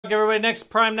Everybody, next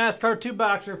Prime NASCAR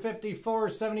 2-boxer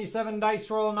 5477 dice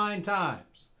roll 9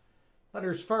 times.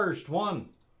 Letters first 1,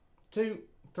 2,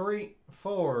 3,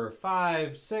 4,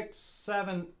 5, 6,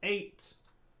 7, 8.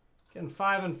 Again,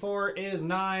 5 and 4 is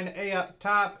 9. A up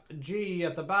top, G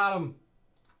at the bottom.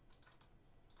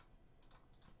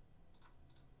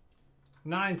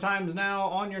 9 times now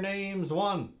on your names.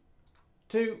 1,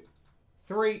 2,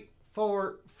 3,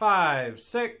 4, 5,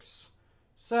 6,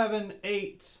 7,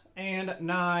 8, and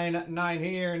 9. 9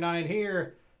 here, 9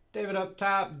 here. David up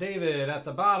top, David at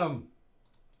the bottom.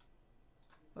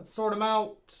 Let's sort them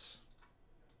out.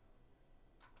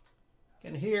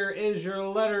 And here is your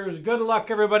letters. Good luck,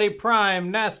 everybody.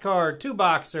 Prime NASCAR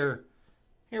 2-boxer.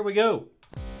 Here we go.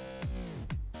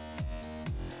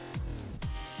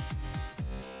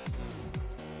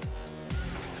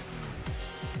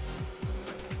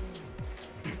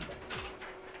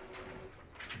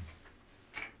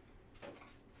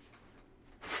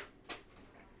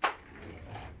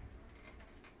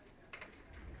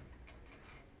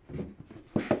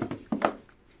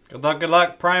 Good luck, good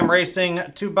luck. Prime Racing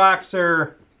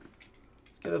 2-boxer.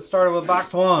 Let's get it started with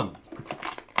box 1.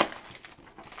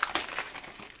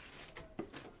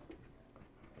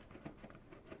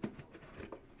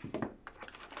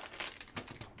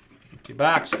 Empty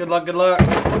box. Good luck, good luck.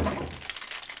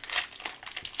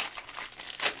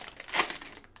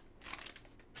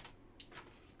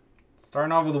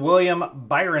 Starting off with William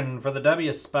Byron for the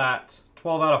W spot.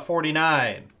 12 out of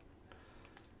 49.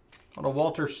 On to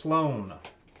Walter Sloan.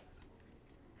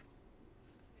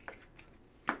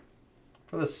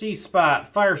 For the C spot,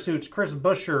 Fire Suits, Chris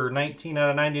Buescher, 19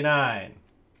 out of 99.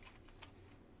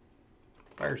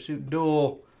 Fire Suit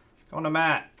duel, going to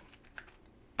Matt.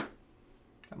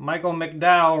 Michael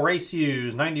McDowell, Race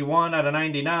Use, 91 out of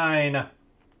 99.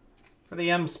 For the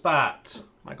M spot,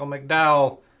 Michael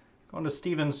McDowell, going to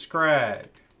Steven Scragg.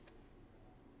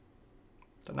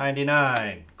 To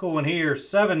 99. Cool one here,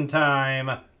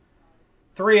 7-time.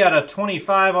 3 out of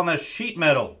 25 on the sheet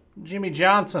metal. Jimmy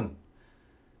Johnson.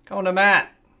 Going to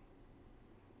Matt.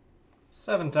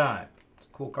 7-time. It's a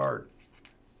cool card.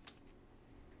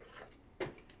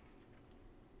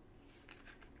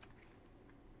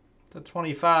 To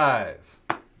 25.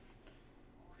 We've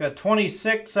got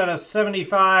 26 out of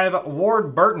 75.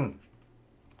 Ward Burton.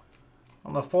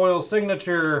 On the foil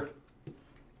signature.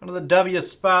 Under the W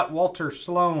spot, Walter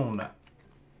Sloan.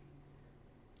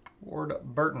 Ward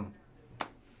Burton.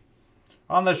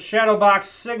 On the shadow box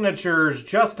signatures,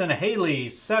 Justin Haley,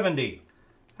 70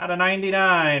 out of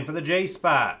 99 for the J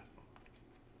spot.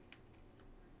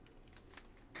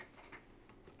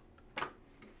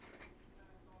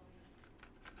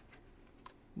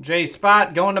 J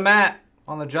spot going to Matt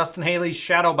on the Justin Haley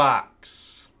shadow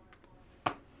box.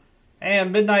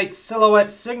 And Midnight Silhouette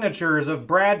signatures of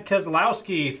Brad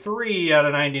Keselowski, 3 out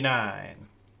of 99.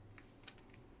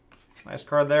 Nice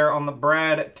card there on the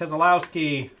Brad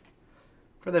Keselowski.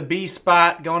 For the B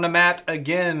spot, going to Matt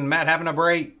again. Matt having a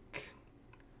break.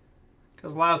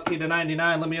 Keselowski to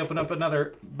 99. Let me open up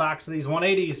another box of these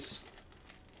 180s.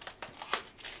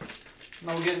 And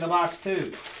then we'll get into box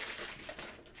 2.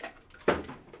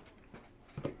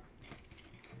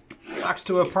 Box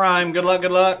 2 of Prime. Good luck,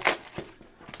 good luck.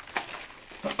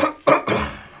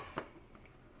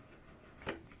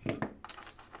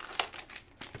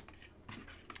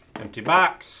 Empty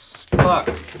box. Good luck.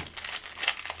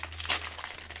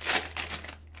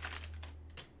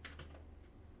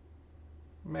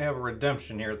 May have a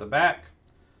redemption here at the back.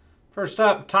 First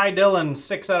up, Ty Dillon,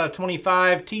 6 out of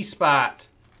 25. T-spot,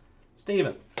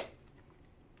 Steven.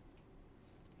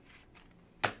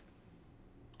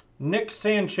 Nick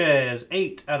Sanchez,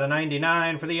 8 out of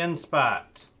 99 for the N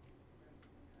spot.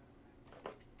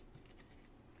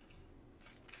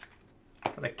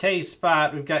 For the K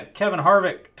spot, we've got Kevin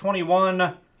Harvick, 21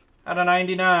 out of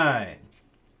 99.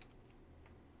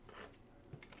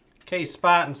 K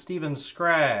spot and Steven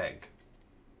Scragg.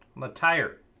 On the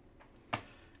tire.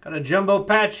 Got a jumbo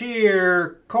patch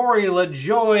here. Corey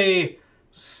LaJoie,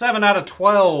 7 out of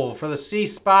 12 for the C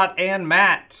spot and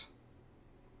Matt.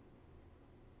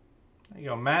 There you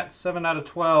go, Matt, 7 out of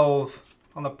 12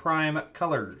 on the Prime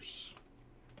colors.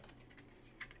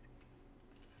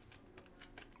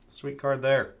 Sweet card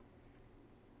there.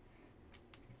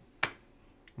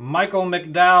 Michael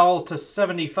McDowell to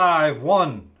 75,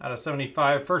 1 out of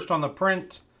 75. First on the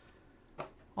print.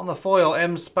 On the foil,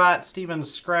 M spot, Steven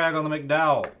Scragg on the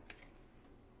McDowell.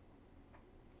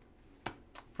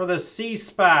 For the C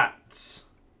spot,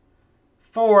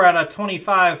 4 out of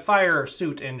 25 Fire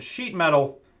Suit in sheet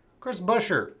metal, Chris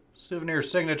Buescher. Souvenir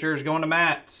signatures going to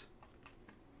Matt.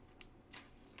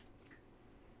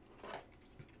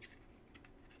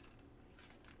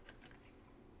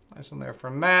 Nice one there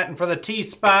from Matt. And for the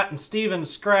T-Spot and Steven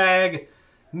Scragg,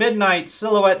 Midnight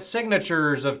Silhouette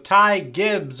Signatures of Ty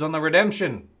Gibbs on the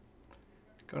Redemption.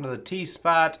 Going to the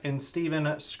T-Spot and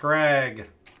Steven Scragg.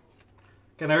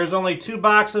 Again, there's only 2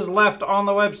 boxes left on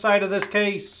the website of this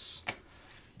case.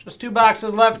 Just 2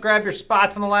 boxes left. Grab your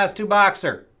spots in the last 2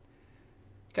 boxer.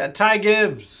 Got Ty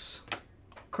Gibbs,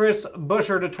 Chris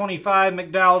Buescher to 25,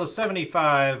 McDowell to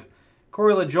 75,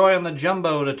 Corey LaJoie on the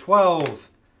Jumbo to 12.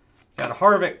 Got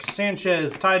Harvick,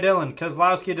 Sanchez, Ty Dillon,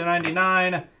 Keselowski to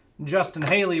 99, Justin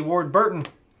Haley, Ward Burton,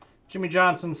 Jimmy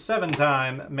Johnson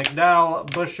 7-time, McDowell,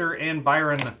 Buescher, and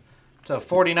Byron to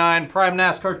 49. Prime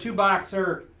NASCAR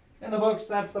 2-boxer in the books.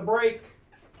 That's the break.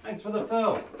 Thanks for the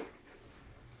fill.